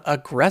debt down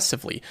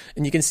aggressively.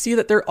 And you can see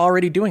that they're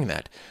already doing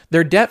that.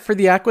 Their debt for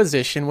the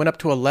acquisition went up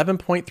to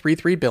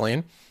 $11.33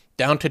 billion,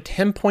 down to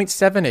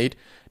 $10.78,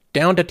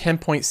 down to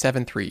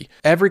 $10.73.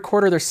 Every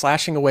quarter, they're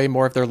slashing away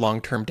more of their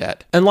long-term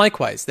debt. And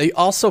likewise, they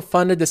also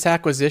funded this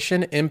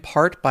acquisition in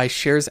part by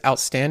shares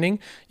outstanding.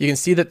 You can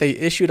see that they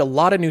issued a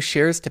lot of new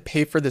shares to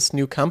pay for this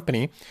new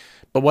company.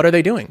 But what are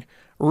they doing?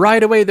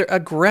 Right away, they're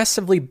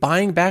aggressively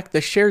buying back the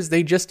shares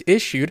they just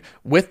issued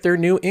with their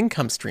new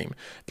income stream.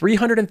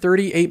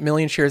 338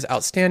 million shares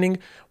outstanding.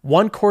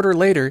 1 quarter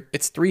later,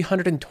 it's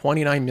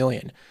 329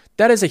 million.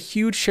 That is a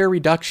huge share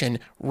reduction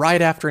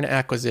right after an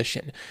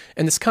acquisition.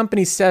 And this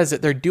company says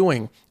that they're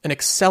doing an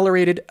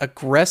accelerated,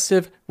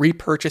 aggressive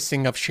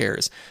repurchasing of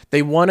shares.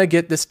 They want to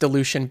get this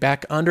dilution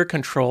back under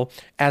control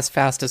as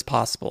fast as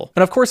possible.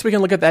 And of course, we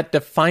can look at that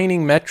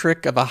defining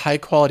metric of a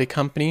high-quality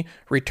company,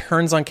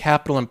 returns on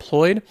capital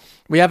employed.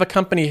 We have a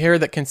company here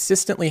that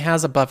consistently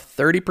has above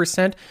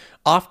 30%,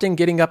 often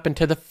getting up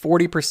into the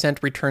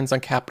 40% returns on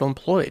capital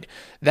employed.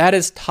 That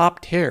is top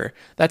tier.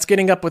 That's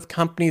getting up with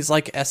companies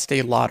like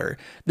Estee Lauder.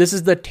 This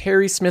is the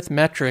Terry Smith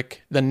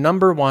metric, the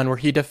number one where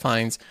he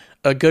defines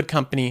a good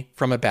company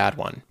from a bad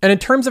one. And in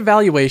terms of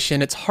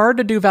valuation, it's hard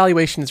to do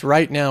valuations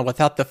right now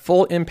without the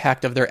full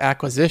impact of their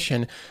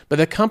acquisition, but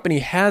the company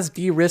has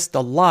de-risked a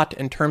lot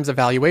in terms of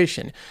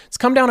valuation. It's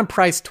come down in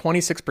price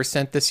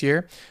 26% this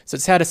year, so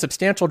it's had a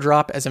substantial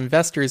drop as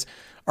investors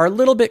are a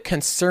little bit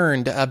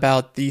concerned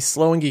about the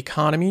slowing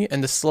economy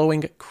and the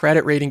slowing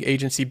credit rating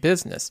agency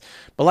business.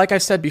 But like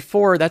I've said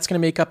before, that's going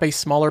to make up a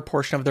smaller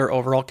portion of their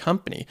overall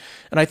company.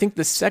 And I think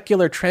the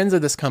secular trends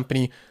of this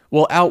company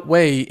will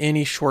outweigh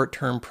any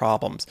short-term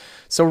problems.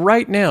 So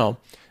right now,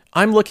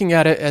 I'm looking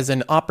at it as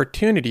an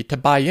opportunity to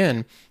buy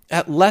in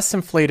at less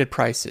inflated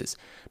prices.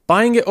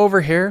 Buying it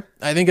over here,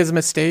 I think, is a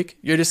mistake.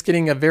 You're just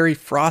getting a very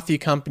frothy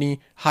company,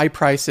 high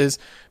prices,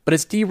 but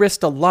it's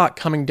de-risked a lot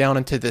coming down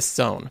into this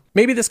zone.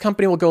 Maybe this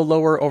company will go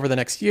lower over the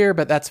next year,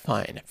 but that's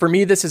fine. For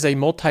me, this is a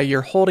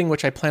multi-year holding,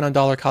 which I plan on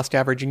dollar cost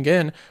averaging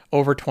in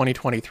over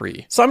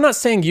 2023. So I'm not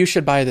saying you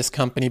should buy this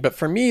company, but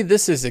for me,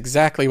 this is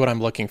exactly what I'm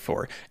looking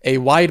for. A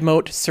wide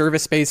moat,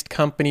 service-based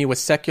company with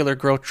secular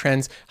growth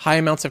trends, high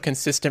amounts of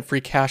consistent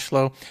free cash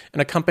flow,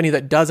 and a company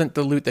that doesn't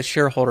dilute the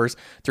shareholders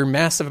through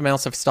massive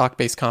amounts of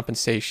stock-based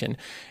compensation,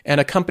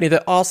 and a company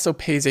that also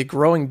pays a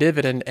growing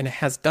dividend and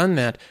has done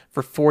that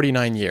for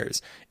 49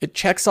 years. It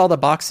checks all the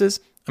boxes.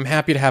 I'm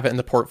happy to have it in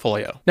the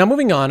portfolio. Now,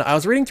 moving on, I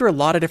was reading through a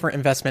lot of different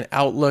investment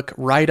outlook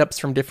write-ups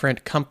from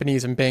different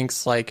companies and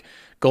banks like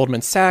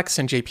Goldman Sachs,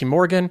 and JP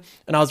Morgan,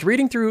 and I was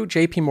reading through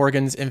JP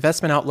Morgan's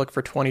investment outlook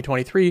for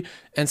 2023,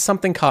 and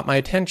something caught my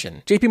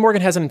attention. JP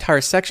Morgan has an entire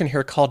section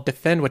here called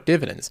Defend with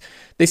Dividends.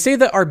 They say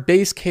that our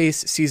base case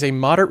sees a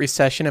moderate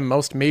recession in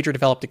most major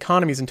developed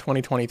economies in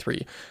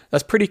 2023.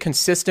 That's pretty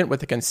consistent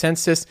with the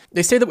consensus.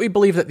 They say that we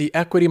believe that the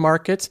equity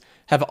markets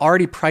have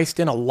already priced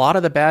in a lot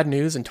of the bad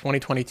news in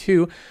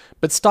 2022,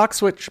 but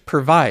stocks which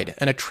provide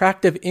an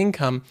attractive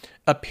income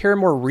appear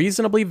more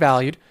reasonably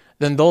valued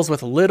than those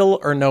with little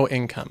or no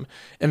income.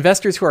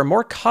 Investors who are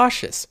more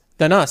cautious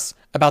than us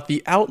about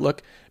the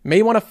outlook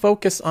may want to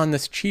focus on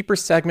this cheaper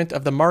segment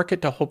of the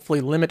market to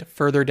hopefully limit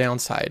further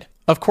downside.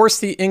 Of course,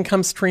 the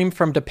income stream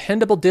from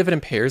dependable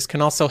dividend payers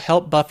can also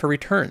help buffer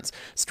returns.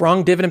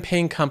 Strong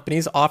dividend-paying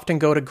companies often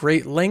go to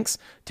great lengths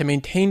to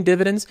maintain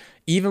dividends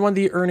even when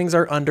the earnings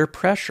are under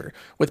pressure.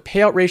 With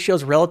payout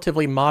ratios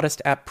relatively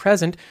modest at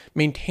present,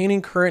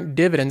 maintaining current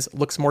dividends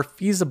looks more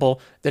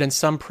feasible than in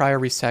some prior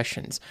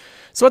recessions.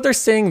 So what they're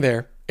saying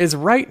there is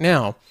right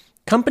now,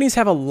 companies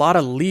have a lot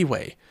of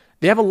leeway.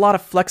 They have a lot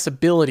of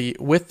flexibility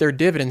with their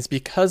dividends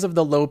because of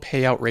the low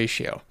payout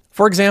ratio.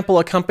 For example,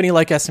 a company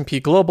like S&P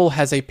Global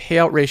has a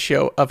payout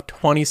ratio of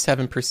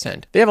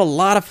 27%. They have a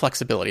lot of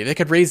flexibility. They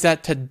could raise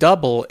that to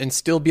double and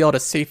still be able to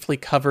safely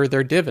cover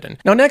their dividend.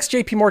 Now, next,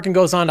 JP Morgan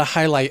goes on to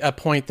highlight a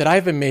point that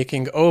I've been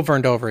making over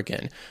and over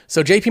again.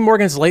 So JP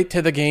Morgan's late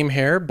to the game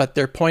here, but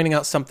they're pointing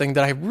out something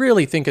that I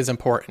really think is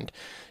important.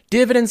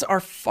 Dividends are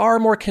far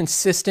more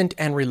consistent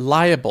and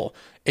reliable,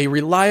 a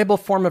reliable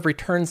form of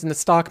returns in the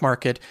stock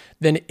market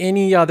than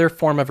any other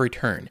form of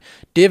return.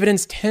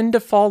 Dividends tend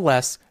to fall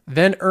less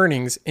than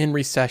earnings in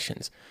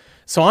recessions.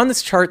 So on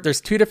this chart,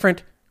 there's two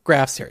different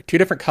graphs here, two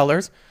different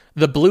colors.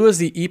 The blue is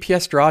the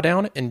EPS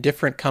drawdown in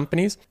different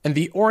companies, and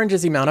the orange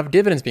is the amount of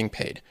dividends being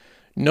paid.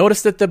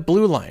 Notice that the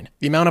blue line,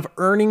 the amount of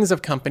earnings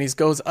of companies,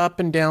 goes up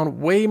and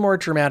down way more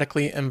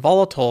dramatically and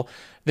volatile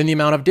than the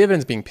amount of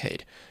dividends being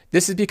paid.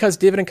 This is because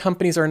dividend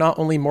companies are not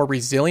only more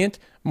resilient,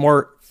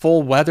 more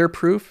full weather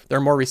proof,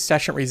 they're more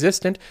recession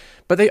resistant,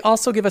 but they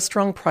also give a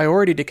strong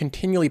priority to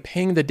continually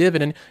paying the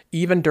dividend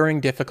even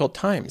during difficult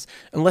times.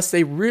 Unless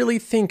they really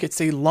think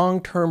it's a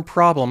long-term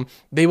problem,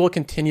 they will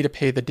continue to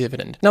pay the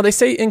dividend. Now, they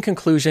say in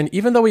conclusion,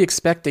 even though we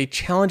expect a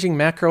challenging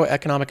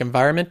macroeconomic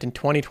environment in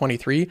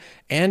 2023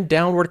 and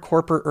downward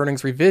corporate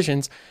earnings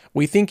revisions,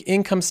 we think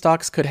income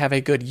stocks could have a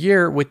good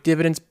year with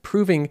dividends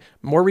proving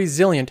more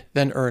resilient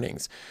than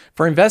earnings.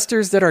 For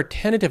investors that are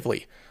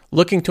tentatively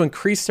looking to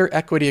increase their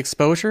equity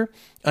exposure,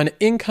 an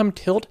income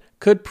tilt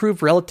could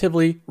prove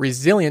relatively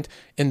resilient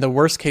in the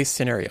worst case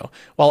scenario,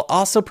 while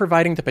also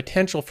providing the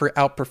potential for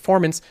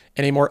outperformance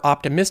in a more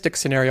optimistic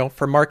scenario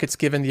for markets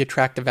given the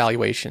attractive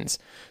valuations.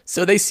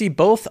 So they see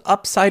both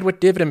upside with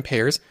dividend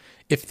payers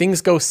if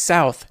things go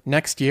south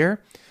next year,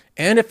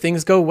 and if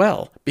things go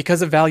well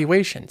because of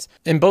valuations.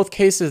 In both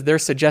cases, they're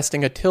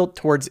suggesting a tilt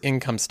towards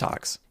income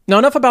stocks. Now,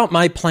 enough about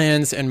my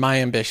plans and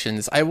my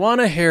ambitions. I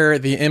want to hear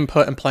the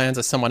input and plans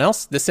of someone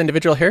else, this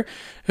individual here,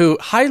 who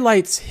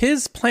highlights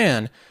his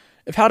plan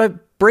of how to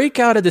break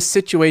out of the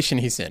situation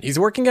he's in. He's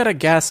working at a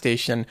gas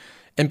station,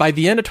 and by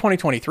the end of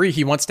 2023,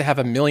 he wants to have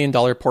 $1 million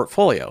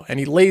portfolio. And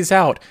he lays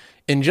out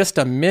in just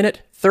a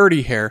minute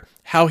 30 here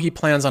how he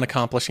plans on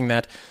accomplishing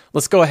that.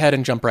 Let's go ahead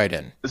and jump right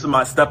in. This is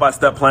my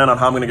step-by-step plan on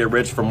how I'm going to get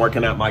rich from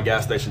working at my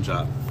gas station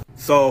job.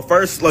 So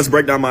first, let's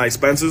break down my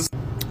expenses.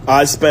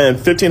 I spend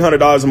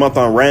 $1,500 a month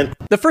on rent.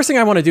 The first thing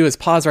I want to do is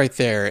pause right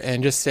there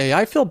and just say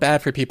I feel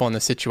bad for people in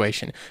this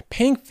situation.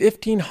 Paying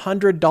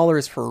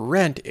 $1,500 for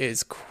rent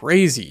is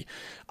crazy.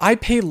 I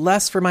pay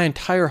less for my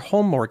entire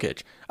home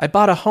mortgage. I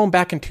bought a home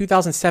back in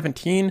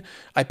 2017.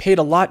 I paid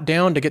a lot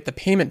down to get the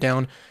payment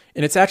down,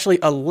 and it's actually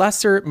a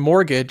lesser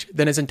mortgage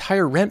than his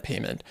entire rent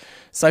payment.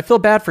 So I feel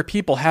bad for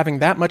people having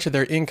that much of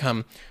their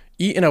income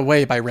eaten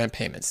away by rent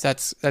payments.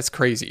 That's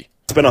crazy.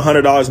 I spend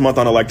 $100 a month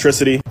on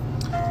electricity.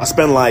 I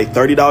spend like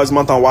 $30 a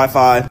month on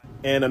Wi-Fi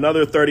and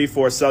another $30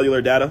 for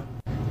cellular data.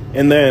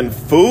 And then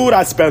food,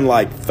 I spend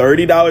like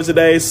 $30 a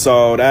day,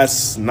 so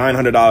that's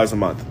 $900 a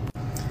month.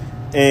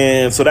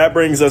 And so that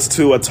brings us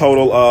to a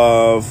total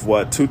of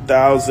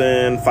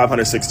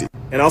 $2,560.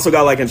 And I also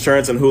got like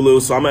insurance and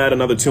Hulu, so I'm gonna add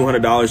another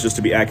 $200 just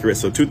to be accurate.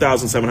 So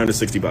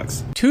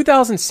 $2,760.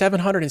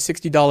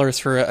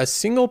 $2,760 for a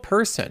single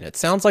person. It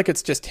sounds like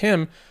it's just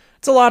him.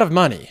 It's a lot of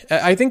money.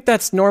 I think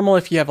that's normal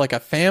if you have like a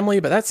family,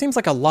 but that seems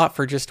like a lot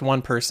for just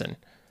one person.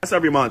 That's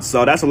every month,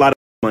 so that's a lot of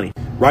money.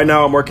 Right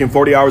now I'm working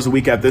 40 hours a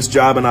week at this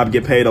job and I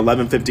get paid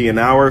 $11.50 an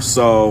hour,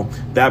 so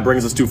that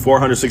brings us to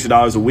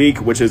 $460 a week,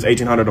 which is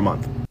 $1,800 a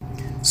month.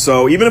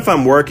 So even if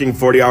I'm working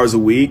 40 hours a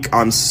week,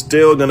 I'm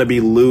still going to be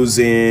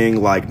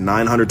losing like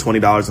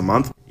 $920 a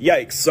month.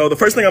 Yikes. So the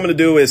first thing I'm going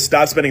to do is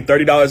stop spending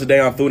 $30 a day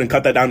on food and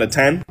cut that down to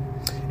 $10.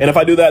 And if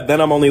I do that,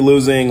 then I'm only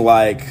losing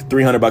like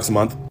 $300 a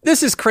month.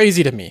 This is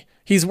crazy to me.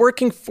 He's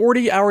working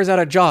 40 hours at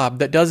a job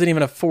that doesn't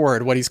even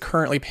afford what he's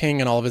currently paying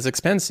in all of his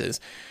expenses.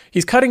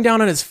 He's cutting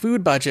down on his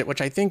food budget,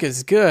 which I think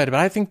is good, but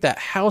I think that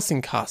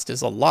housing cost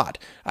is a lot.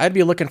 I'd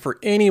be looking for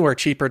anywhere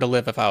cheaper to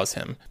live if I was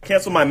him.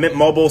 Cancel my Mint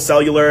Mobile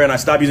cellular and I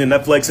stop using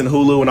Netflix and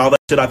Hulu and all that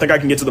shit. I think I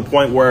can get to the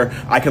point where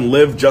I can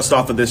live just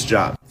off of this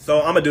job. So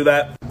I'm gonna do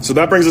that. So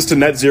that brings us to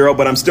net zero,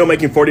 but I'm still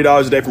making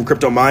 $40 a day from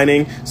crypto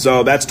mining.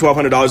 So that's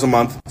 $1,200 a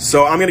month.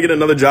 So I'm gonna get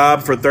another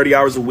job for 30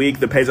 hours a week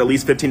that pays at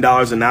least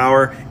 $15 an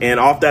hour. And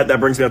off that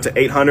brings me up to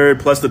 $800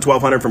 plus the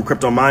 $1,200 from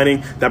crypto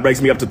mining. That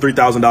brings me up to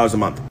 $3,000 a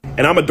month.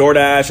 And I'm a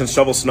DoorDash and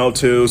shovel snow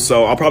too,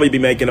 so I'll probably be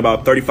making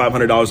about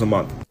 $3,500 a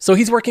month. So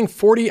he's working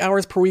 40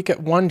 hours per week at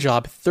one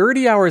job,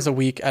 30 hours a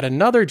week at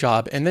another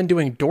job, and then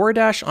doing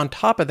DoorDash on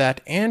top of that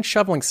and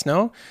shoveling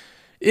snow?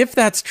 If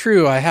that's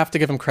true, I have to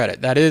give him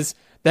credit. That is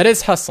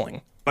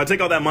hustling. If I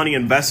take all that money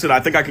invested, I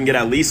think I can get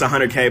at least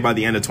 $100K by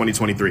the end of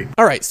 2023.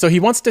 All right, so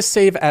he wants to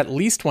save at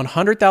least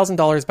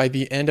 $100,000 by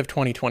the end of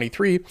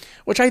 2023,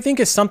 which I think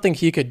is something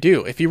he could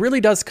do. If he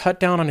really does cut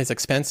down on his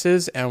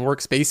expenses and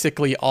works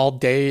basically all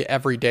day,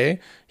 every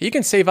day, he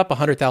can save up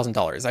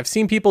 $100,000. I've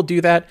seen people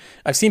do that.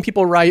 I've seen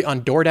people write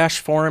on DoorDash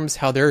forums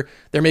how they're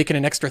making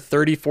an extra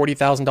 $30,000,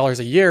 $40,000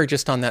 a year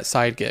just on that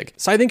side gig.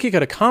 So I think he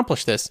could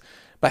accomplish this.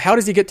 But how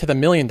does he get to the $1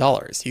 million?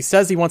 He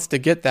says he wants to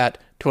get that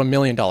to $1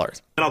 million.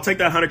 And I'll take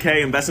that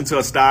 $100K, invest into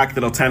a stock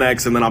that'll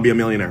 10x, and then I'll be a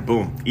millionaire.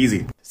 Boom.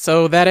 Easy.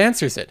 So that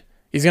answers it.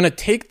 He's going to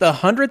take the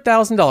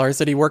 $100,000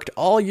 that he worked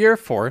all year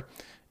for,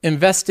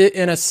 invest it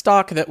in a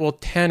stock that will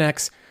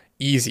 10x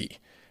easy.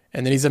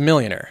 And then he's a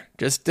millionaire.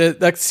 Just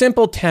a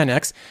simple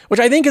 10x, which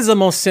I think is the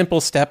most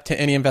simple step to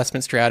any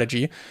investment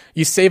strategy.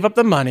 You save up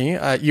the money,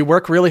 you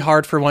work really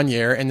hard for 1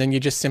 year, and then you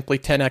just simply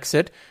 10x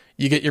it.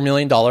 You get your $1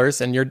 million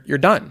and you're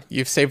done.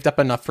 You've saved up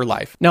enough for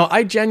life. Now,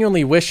 I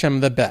genuinely wish him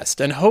the best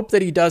and hope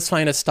that he does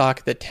find a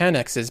stock that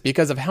 10x's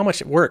because of how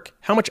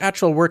much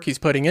actual work he's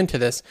putting into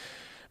this.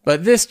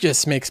 But this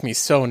just makes me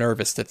so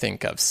nervous to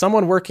think of.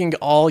 Someone working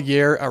all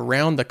year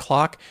around the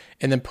clock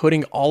and then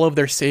putting all of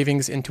their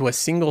savings into a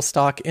single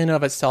stock in and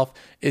of itself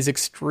is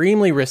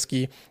extremely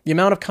risky. The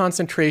amount of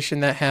concentration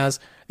that has,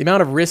 the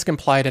amount of risk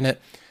implied in it,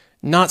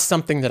 not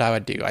something that I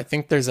would do. I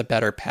think there's a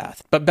better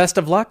path. But best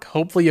of luck.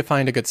 Hopefully you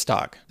find a good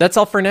stock. That's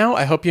all for now.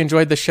 I hope you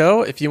enjoyed the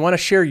show. If you want to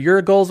share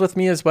your goals with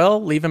me as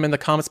well, leave them in the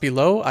comments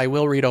below. I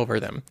will read over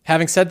them.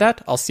 Having said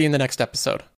that, I'll see you in the next episode.